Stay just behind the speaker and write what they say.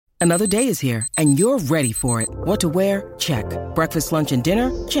Another day is here, and you're ready for it. What to wear? Check. Breakfast, lunch, and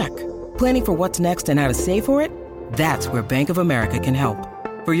dinner? Check. Planning for what's next and how to save for it? That's where Bank of America can help.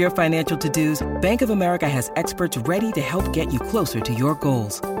 For your financial to-dos, Bank of America has experts ready to help get you closer to your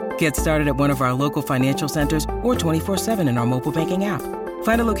goals. Get started at one of our local financial centers or 24/7 in our mobile banking app.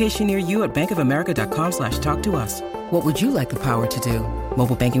 Find a location near you at bankofamerica.com/talktous. What would you like the power to do?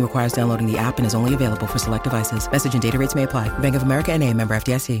 Mobile banking requires downloading the app and is only available for select devices. Message and data rates may apply. Bank of America NA, member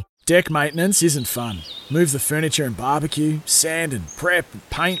FDIC. Deck maintenance isn't fun. Move the furniture and barbecue, sand and prep,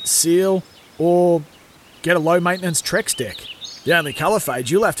 paint, seal, or get a low-maintenance Trex deck. The only colour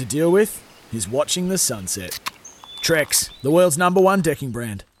fade you'll have to deal with is watching the sunset. Trex, the world's #1 decking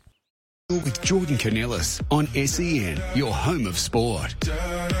brand. With Jordan Canellis on SEN, your home of sport. From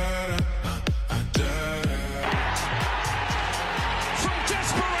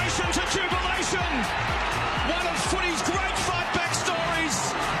desperation to jubilation, one of footy's great fight-back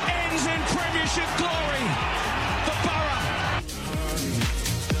stories ends in premiership glory. The Borough.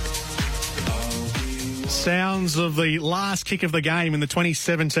 Sounds of the last kick of the game in the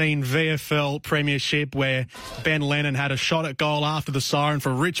 2017 VFL Premiership, where Ben Lennon had a shot at goal after the siren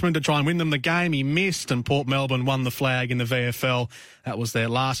for Richmond to try and win them the game. He missed, and Port Melbourne won the flag in the VFL. That was their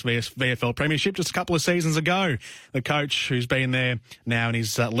last VFL Premiership just a couple of seasons ago. The coach who's been there now and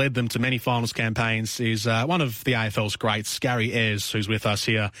he's led them to many finals campaigns is one of the AFL's greats, Gary Ayres, who's with us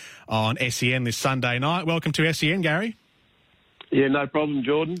here on SEN this Sunday night. Welcome to SEN, Gary. Yeah, no problem,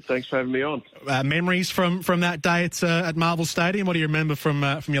 Jordan. Thanks for having me on. Memories from that day at Marvel Stadium. What do you remember from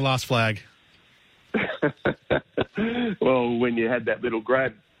your last flag? Well, when you had that little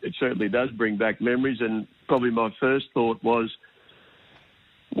grab, it certainly does bring back memories. And probably my first thought was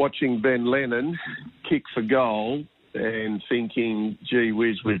watching Ben Lennon kick for goal and thinking, gee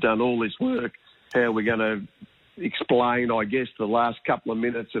whiz, we've done all this work. How are we going to explain, I guess, the last couple of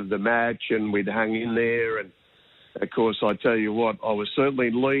minutes of the match? And we'd hung in there. And of course, I tell you what, I was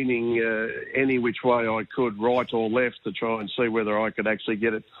certainly leaning any which way I could, right or left, to try and see whether I could actually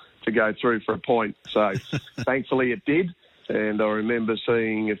get it to go through for a point. So thankfully it did. And I remember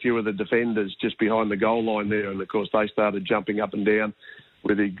seeing a few of the defenders just behind the goal line there. And of course, they started jumping up and down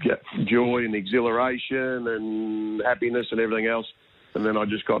with joy and exhilaration and happiness and everything else. And then I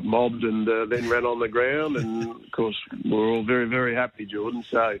just got mobbed and then ran on the ground. And of course, we're all very, very happy, Jordan.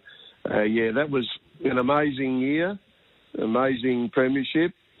 So, yeah, that was an amazing year, amazing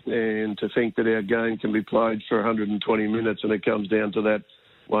premiership, and to think that our game can be played for 120 minutes and it comes down to that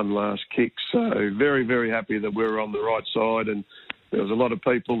one last kick. So very, very happy that we were on the right side, and there was a lot of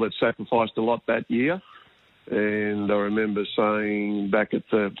people that sacrificed a lot that year. And I remember saying back at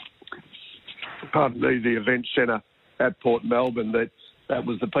the event centre at Port Melbourne that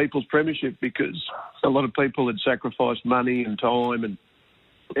was the people's premiership, because a lot of people had sacrificed money and time and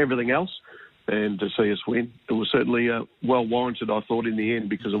everything else. And to see us win, it was certainly well warranted, I thought, in the end,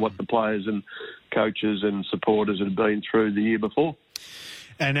 because of what the players and coaches and supporters had been through the year before.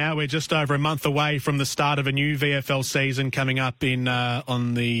 And now we're just over a month away from the start of a new VFL season coming up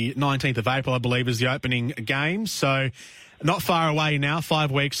on the 19th of April, I believe, is the opening game. So not far away now, 5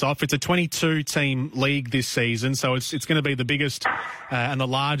 weeks off. It's a 22-team league this season, so it's going to be the biggest and the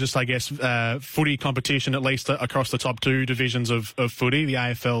largest, I guess, footy competition, at least across the top two divisions of footy. The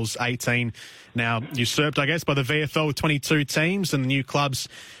AFL's 18 now usurped, I guess, by the VFL with 22 teams, and the new clubs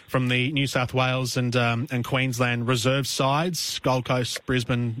from the New South Wales and Queensland reserve sides, Gold Coast,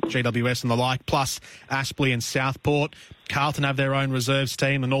 Brisbane, GWS and the like, plus Aspley and Southport. Carlton have their own reserves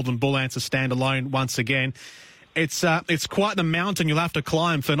team. The Northern Bull Ants are standalone once again. It's quite the mountain you'll have to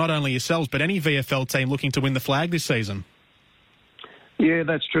climb for not only yourselves, but any VFL team looking to win the flag this season. Yeah,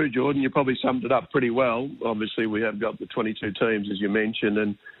 that's true, Jordan. You probably summed it up pretty well. Obviously, we have got the 22 teams, as you mentioned,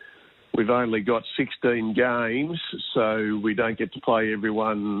 and we've only got 16 games, so we don't get to play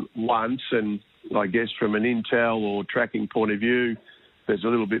everyone once. And I guess from an intel or tracking point of view, there's a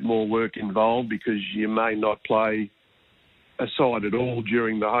little bit more work involved, because you may not play a side at all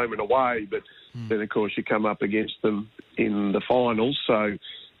during the home and away, but then, of course, you come up against them in the finals. So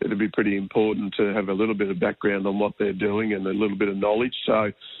it'll be pretty important to have a little bit of background on what they're doing and a little bit of knowledge.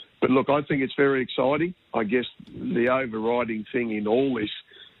 So, but look, I think it's very exciting. I guess the overriding thing in all this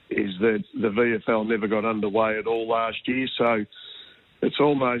is that the VFL never got underway at all last year. So it's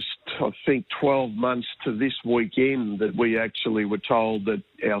almost, I think, 12 months to this weekend that we actually were told that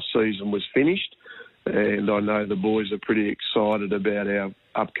our season was finished. And I know the boys are pretty excited about our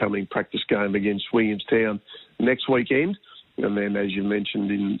upcoming practice game against Williamstown next weekend. And then, as you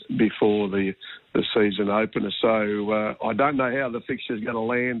mentioned before, the season opener. So I don't know how the fixture is going to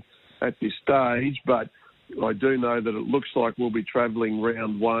land at this stage, but I do know that it looks like we'll be travelling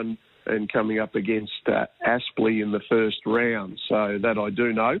round one and coming up against Aspley in the first round. So that I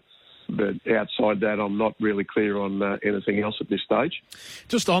do know. But outside that, I'm not really clear on anything else at this stage.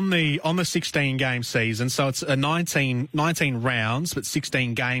 Just on the 16-game season, so it's a 19 rounds, but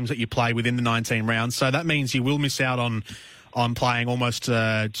 16 games that you play within the 19 rounds. So that means you will miss out on playing almost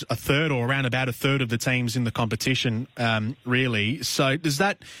a third or around about a third of the teams in the competition, really. So is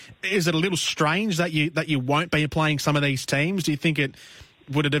it a little strange that you won't be playing some of these teams? Do you think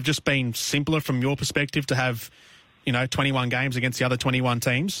would it have just been simpler from your perspective to have, 21 games against the other 21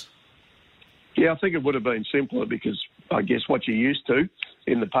 teams? Yeah, I think it would have been simpler because I guess what you're used to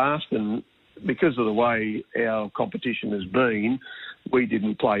in the past, and because of the way our competition has been, we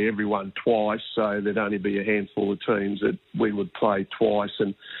didn't play everyone twice, so there'd only be a handful of teams that we would play twice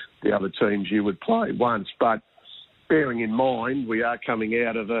and the other teams you would play once. But bearing in mind, we are coming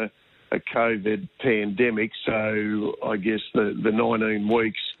out of a COVID pandemic, so I guess the 19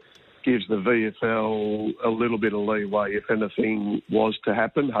 weeks gives the VFL a little bit of leeway if anything was to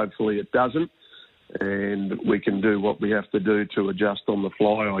happen. Hopefully it doesn't. And we can do what we have to do to adjust on the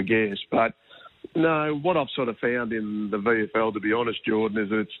fly, I guess. But no, what I've sort of found in the VFL, to be honest, Jordan, is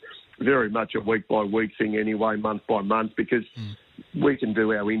it's very much a week-by-week thing anyway, month-by-month, because we can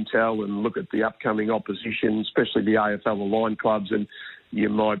do our intel and look at the upcoming opposition, especially the AFL aligned clubs, and you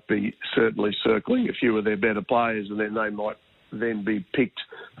might be certainly circling a few of their better players, and then they might then be picked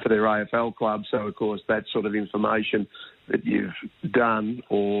for their AFL club. So, of course, that sort of information that you've done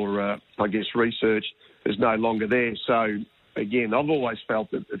or, I guess, research is no longer there. So, again, I've always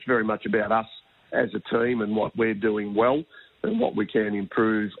felt that it's very much about us as a team and what we're doing well and what we can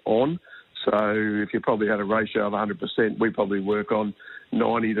improve on. So if you probably had a ratio of 100%, we probably work on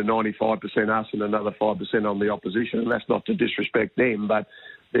 90 to 95% us and another 5% on the opposition. And that's not to disrespect them, but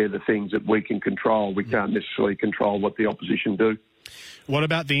they're the things that we can control. We can't necessarily control what the opposition do. What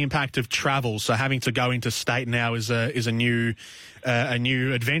about the impact of travel? So having to go into state now is a new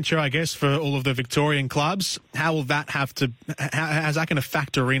adventure, I guess, for all of the Victorian clubs. How will that how's that going to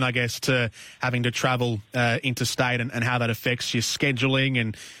factor in, I guess, to having to travel interstate and how that affects your scheduling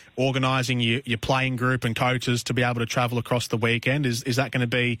and organising your playing group and coaches to be able to travel across the weekend? Is that going to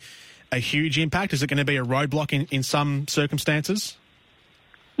be a huge impact? Is it going to be a roadblock in some circumstances?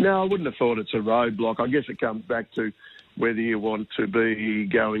 No, I wouldn't have thought it's a roadblock. I guess it comes back to whether you want to be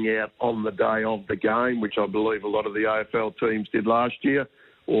going out on the day of the game, which I believe a lot of the AFL teams did last year,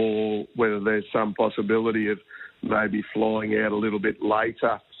 or whether there's some possibility of maybe flying out a little bit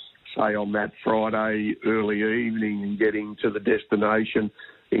later, say on that Friday early evening, and getting to the destination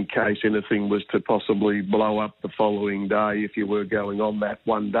in case anything was to possibly blow up the following day if you were going on that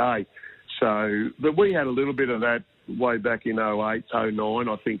one day. So, but we had a little bit of that way back in 08, 09,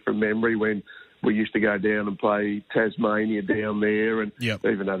 I think, from memory, when we used to go down and play Tasmania down there, and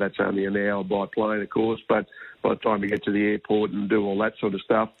even though that's only an hour by plane, of course, but by the time you get to the airport and do all that sort of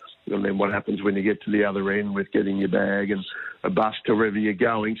stuff, and then what happens when you get to the other end with getting your bag and a bus to wherever you're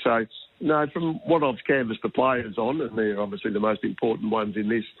going. So, no, from what I've canvassed the players on, and they're obviously the most important ones in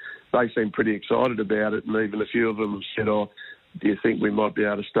this, they seem pretty excited about it, and even a few of them have said, do you think we might be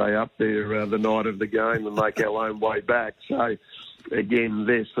able to stay up there the night of the game and make our own way back? So, again,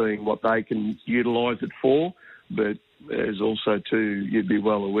 they're seeing what they can utilise it for, but there's also, too, you'd be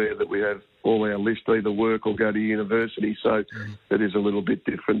well aware that we have all our list either work or go to university, so it is a little bit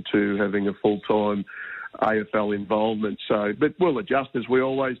different to having a full-time AFL involvement. So, but we'll adjust as we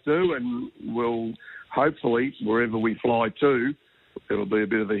always do, and we'll hopefully, wherever we fly to, it'll be a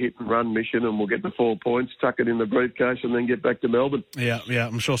bit of a hit-and-run mission, and we'll get the 4 points, tuck it in the briefcase, and then get back to Melbourne. Yeah.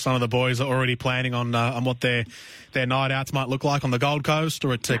 I'm sure some of the boys are already planning on what their night outs might look like on the Gold Coast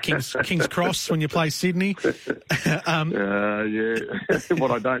or at King's Cross when you play Sydney. Yeah.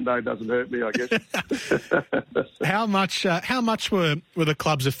 What I don't know doesn't hurt me, I guess. How much were the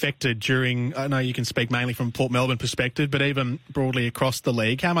clubs affected during? I know you can speak mainly from Port Melbourne perspective, but even broadly across the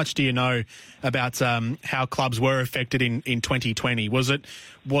league, how much do you know about how clubs were affected in 2020? Was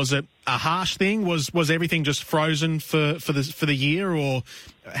it a harsh thing? Was everything just frozen for the year, or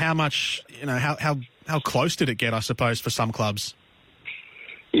how much? How close did it get? I suppose for some clubs.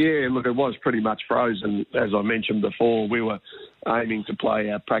 Yeah, look, it was pretty much frozen. As I mentioned before, we were aiming to play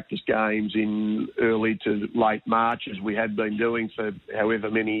our practice games in early to late March, as we had been doing for however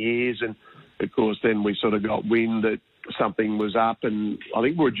many years, and of course then we sort of got wind that something was up, and I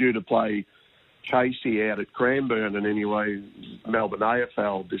think we were due to play Casey out at Cranbourne, and anyway, Melbourne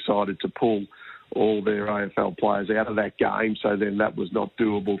AFL decided to pull all their AFL players out of that game, so then that was not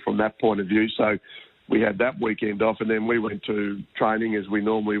doable from that point of view. So we had that weekend off, and then we went to training as we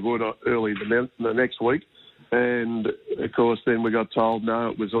normally would early the next week, And, of course, then we got told, no,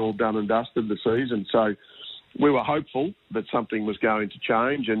 it was all done and dusted, the season. So we were hopeful that something was going to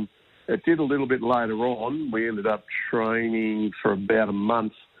change, and it did a little bit later on. We ended up training for about a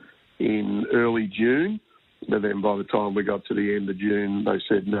month in early June. But then by the time we got to the end of June, they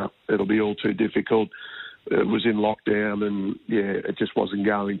said, no, it'll be all too difficult. It was in lockdown and, it just wasn't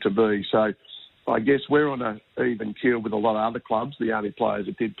going to be. So I guess we're on an even keel with a lot of other clubs. The only players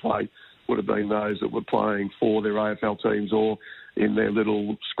that did play would have been those that were playing for their AFL teams or in their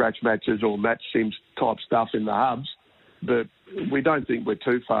little scratch matches or match sims type stuff in the hubs. But we don't think we're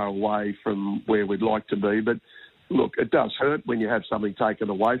too far away from where we'd like to be. But, look, it does hurt when you have something taken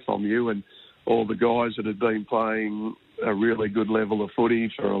away from you, and all the guys that have been playing a really good level of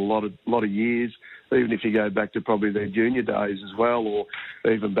footy for a lot of years, even if you go back to probably their junior days as well, or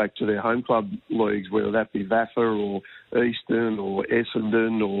even back to their home club leagues, whether that be VAFA or Eastern or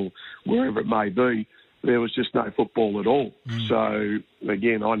Essendon or wherever it may be, there was just no football at all. So,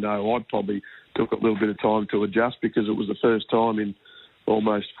 again, I know I probably took a little bit of time to adjust because it was the first time in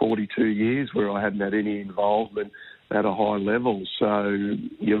almost 42 years where I hadn't had any involvement at a high level. So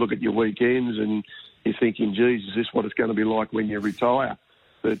you look at your weekends and you're thinking, geez, is this what it's going to be like when you retire?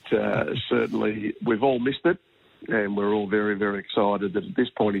 But certainly we've all missed it, and we're all very, very excited that at this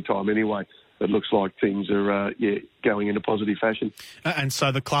point in time anyway, it looks like things are going in a positive fashion. And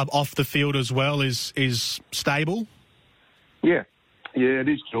so the club off the field as well is stable? Yeah, it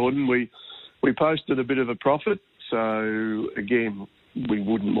is, Jordan. We posted a bit of a profit, so again, we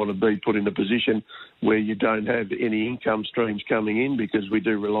wouldn't want to be put in a position where you don't have any income streams coming in, because we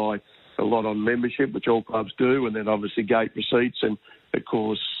do rely a lot on membership, which all clubs do, and then obviously gate receipts and, of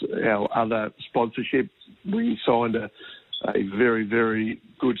course, our other sponsorship. We signed a very, very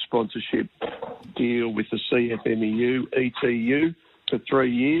good sponsorship deal with the CFMEU ETU for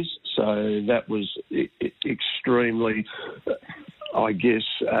 3 years. So that was extremely, I guess,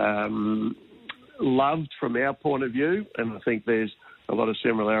 loved from our point of view. And I think there's a lot of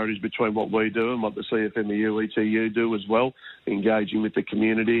similarities between what we do and what the CFMEU ETU do as well, engaging with the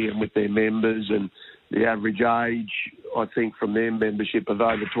community and with their members. And the average age, I think, from their membership of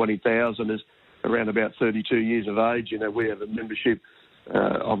over 20,000 is around about 32 years of age. You know, we have a membership,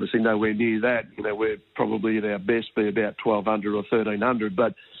 obviously nowhere near that. You know, we're probably at our best be about 1,200 or 1,300,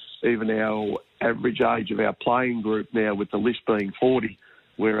 but even our average age of our playing group now, with the list being 40,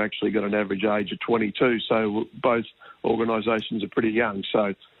 we're actually got an average age of 22. So both organisations are pretty young.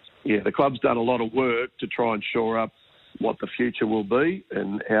 So, the club's done a lot of work to try and shore up what the future will be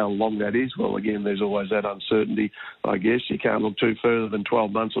and how long that is. Well, again, there's always that uncertainty, I guess. You can't look too further than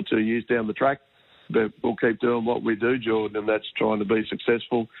 12 months or 2 years down the track. But we'll keep doing what we do, Jordan, and that's trying to be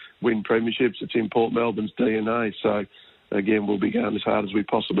successful, win premierships. It's in Port Melbourne's DNA. So, again, we'll be going as hard as we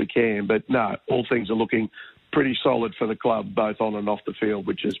possibly can. But, no, all things are looking pretty solid for the club, both on and off the field,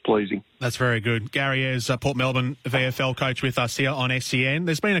 which is pleasing. That's very good. Gary Ayres, Port Melbourne VFL coach with us here on SEN.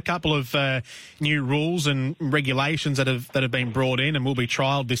 There's been a couple of new rules and regulations that have been brought in and will be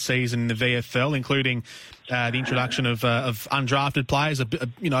trialled this season in the VFL, including the introduction of undrafted players,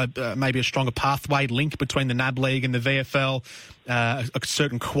 maybe a stronger pathway link between the NAB League and the VFL, a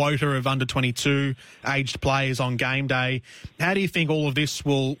certain quota of under-22 aged players on game day. How do you think all of this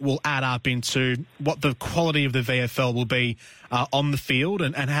will add up into what the quality of the VFL will be on the field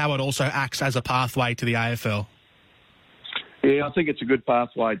and how it also acts as a pathway to the AFL? Yeah, I think it's a good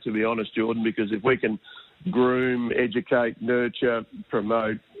pathway, to be honest, Jordan, because if we can groom, educate, nurture,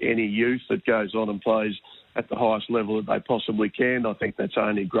 promote any youth that goes on and plays at the highest level that they possibly can, I think that's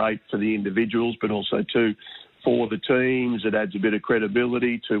only great for the individuals, but also too for the teams. It adds a bit of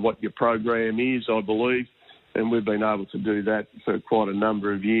credibility to what your program is, I believe, and we've been able to do that for quite a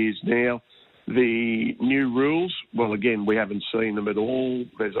number of years now. The new rules, well, again, we haven't seen them at all.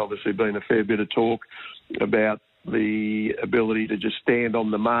 There's obviously been a fair bit of talk about the ability to just stand on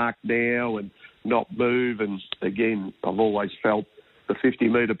the mark now and not move. And again, I've always felt the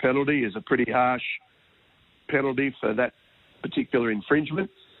 50-metre penalty is a pretty harsh penalty for that particular infringement.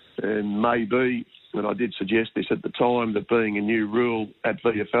 And maybe, and I did suggest this at the time, that being a new rule at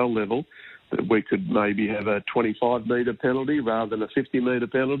VFL level, that we could maybe have a 25-metre penalty rather than a 50-metre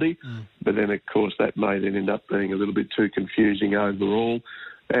penalty. But then, of course, that may then end up being a little bit too confusing overall.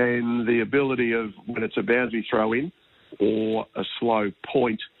 And the ability of, when it's a boundary throw-in or a slow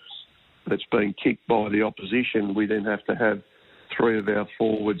point that's being kicked by the opposition, we then have to have 3 of our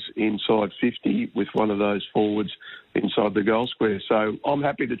forwards inside 50 with one of those forwards inside the goal square. So I'm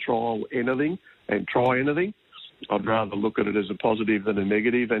happy to trial anything and try anything. I'd rather look at it as a positive than a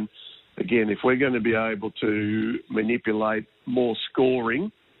negative. And again, if we're going to be able to manipulate more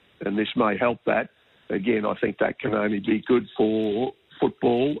scoring, and this may help that, again, I think that can only be good for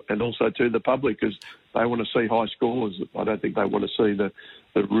football and also to the public, because they want to see high scores. I don't think they want to see the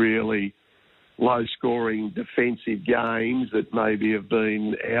really low-scoring defensive games that maybe have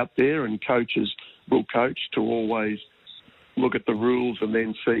been out there, and coaches will coach to always look at the rules and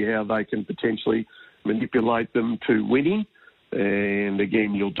then see how they can potentially manipulate them to winning. And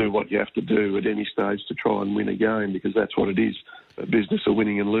again, you'll do what you have to do at any stage to try and win a game, because that's what it is, a business of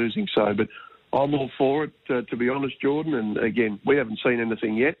winning and losing. So, but I'm all for it, to be honest, Jordan. And again, we haven't seen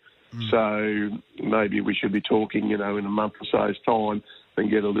anything yet. So maybe we should be talking, in a month or so's time and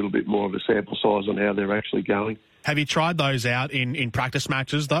get a little bit more of a sample size on how they're actually going. Have you tried those out in practice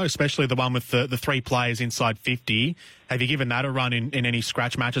matches, though, especially the one with the 3 players inside 50? Have you given that a run in any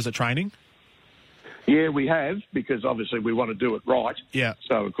scratch matches at training? Yeah, we have, because obviously we want to do it right. Yeah.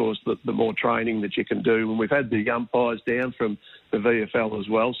 So, of course, the more training that you can do. And we've had the umpires down from the VFL as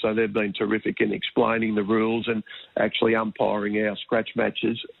well, so they've been terrific in explaining the rules and actually umpiring our scratch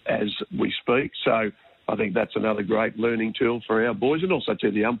matches as we speak. So I think that's another great learning tool for our boys, and also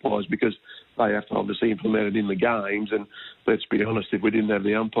to the umpires, because they have to obviously implement it in the games. And let's be honest, if we didn't have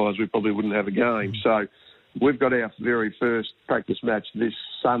the umpires, we probably wouldn't have a game. So we've got our very first practice match this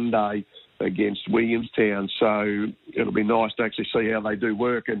Sunday against Williamstown. So it'll be nice to actually see how they do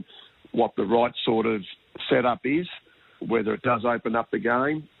work and what the right sort of setup is, whether it does open up the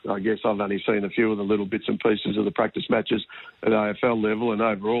game. I guess I've only seen a few of the little bits and pieces of the practice matches at AFL level, and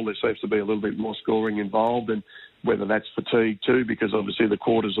overall there seems to be a little bit more scoring involved, and whether that's fatigue too, because obviously the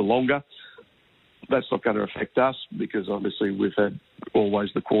quarters are longer. That's not going to affect us, because obviously we've had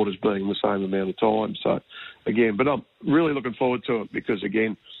always the quarters being the same amount of time. So, again, but I'm really looking forward to it, because,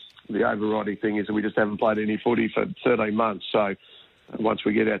 again, the overriding thing is that we just haven't played any footy for 13 months. So once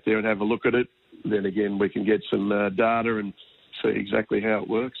we get out there and have a look at it, then, again, we can get some data and see exactly how it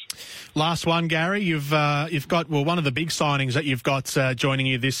works. Last one, Gary. You've got, one of the big signings that you've got joining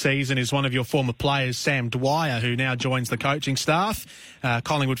you this season is one of your former players, Sam Dwyer, who now joins the coaching staff.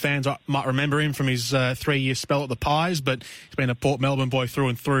 Collingwood fans might remember him from his 3-year spell at the Pies, but he's been a Port Melbourne boy through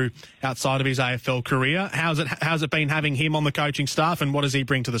and through outside of his AFL career. How's it been having him on the coaching staff, and what does he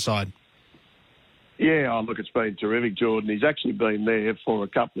bring to the side? Yeah, look, it's been terrific, Jordan. He's actually been there for a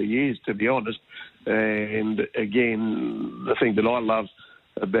couple of years, to be honest. And, again, the thing that I love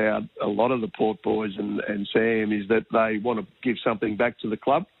about a lot of the Port boys and Sam is that they want to give something back to the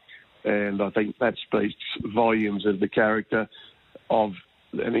club. And I think that speaks volumes of the character of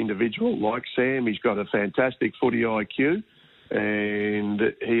an individual like Sam. He's got a fantastic footy IQ,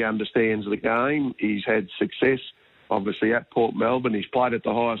 and he understands the game. He's had success, obviously, at Port Melbourne. He's played at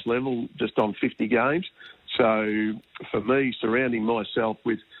the highest level, just on 50 games. So for me, surrounding myself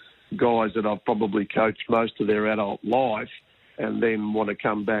with guys that I've probably coached most of their adult life, and then want to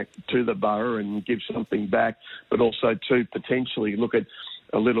come back to the borough and give something back, but also to potentially look at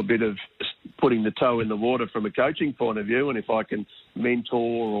a little bit of putting the toe in the water from a coaching point of view. And if I can mentor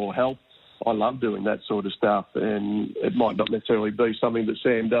or help, I love doing that sort of stuff. And it might not necessarily be something that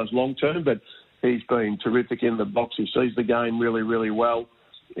Sam does long term, but he's been terrific in the box. He sees the game really, really well.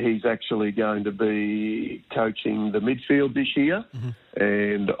 He's actually going to be coaching the midfield this year,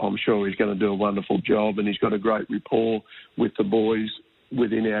 and I'm sure he's going to do a wonderful job, and he's got a great rapport with the boys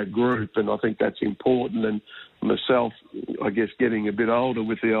within our group, and I think that's important. And myself, I guess, getting a bit older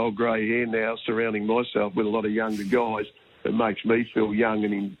with the old grey hair now, surrounding myself with a lot of younger guys, it makes me feel young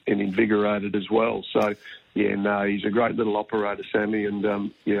and invigorated as well. So, yeah, no, he's a great little operator, Sammy, and, I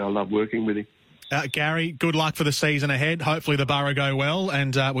love working with him. Gary, good luck for the season ahead. Hopefully the Borough go well,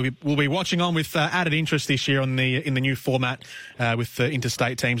 and we'll be watching on with added interest this year in the new format with the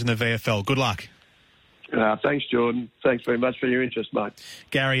interstate teams in the VFL. Good luck. Thanks, Jordan. Thanks very much for your interest, mate.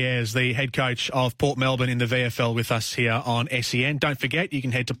 Gary Ayres, the head coach of Port Melbourne in the VFL, with us here on SEN. Don't forget, you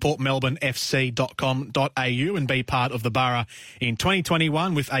can head to portmelbournefc.com.au and be part of the Borough in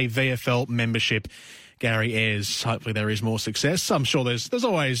 2021 with a VFL membership. Gary Ayres, hopefully there is more success. I'm sure there's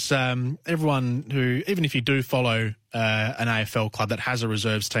always everyone who, even if you do follow an AFL club that has a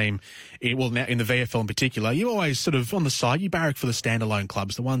reserves team, now in the VFL in particular, you always sort of on the side, you barrack for the standalone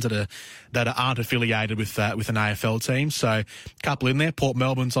clubs, the ones that aren't affiliated with an AFL team. So a couple in there. Port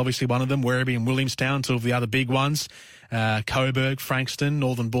Melbourne's obviously one of them. Werribee and Williamstown, two of the other big ones. Coburg, Frankston,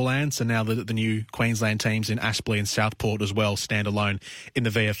 Northern Bull Ants, and now the new Queensland teams in Aspley and Southport as well, stand alone in the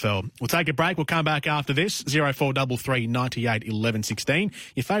VFL. We'll take a break. We'll come back after this. 0433 98 11 16.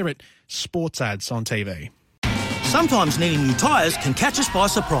 Your favourite sports ads on TV. Sometimes needing new tyres can catch us by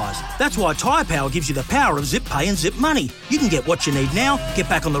surprise. That's why Tyre Power gives you the power of Zip Pay and Zip Money. You can get what you need now, get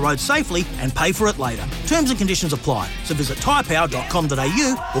back on the road safely and pay for it later. Terms and conditions apply. So visit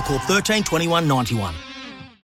tyrepower.com.au or call 13 21 91.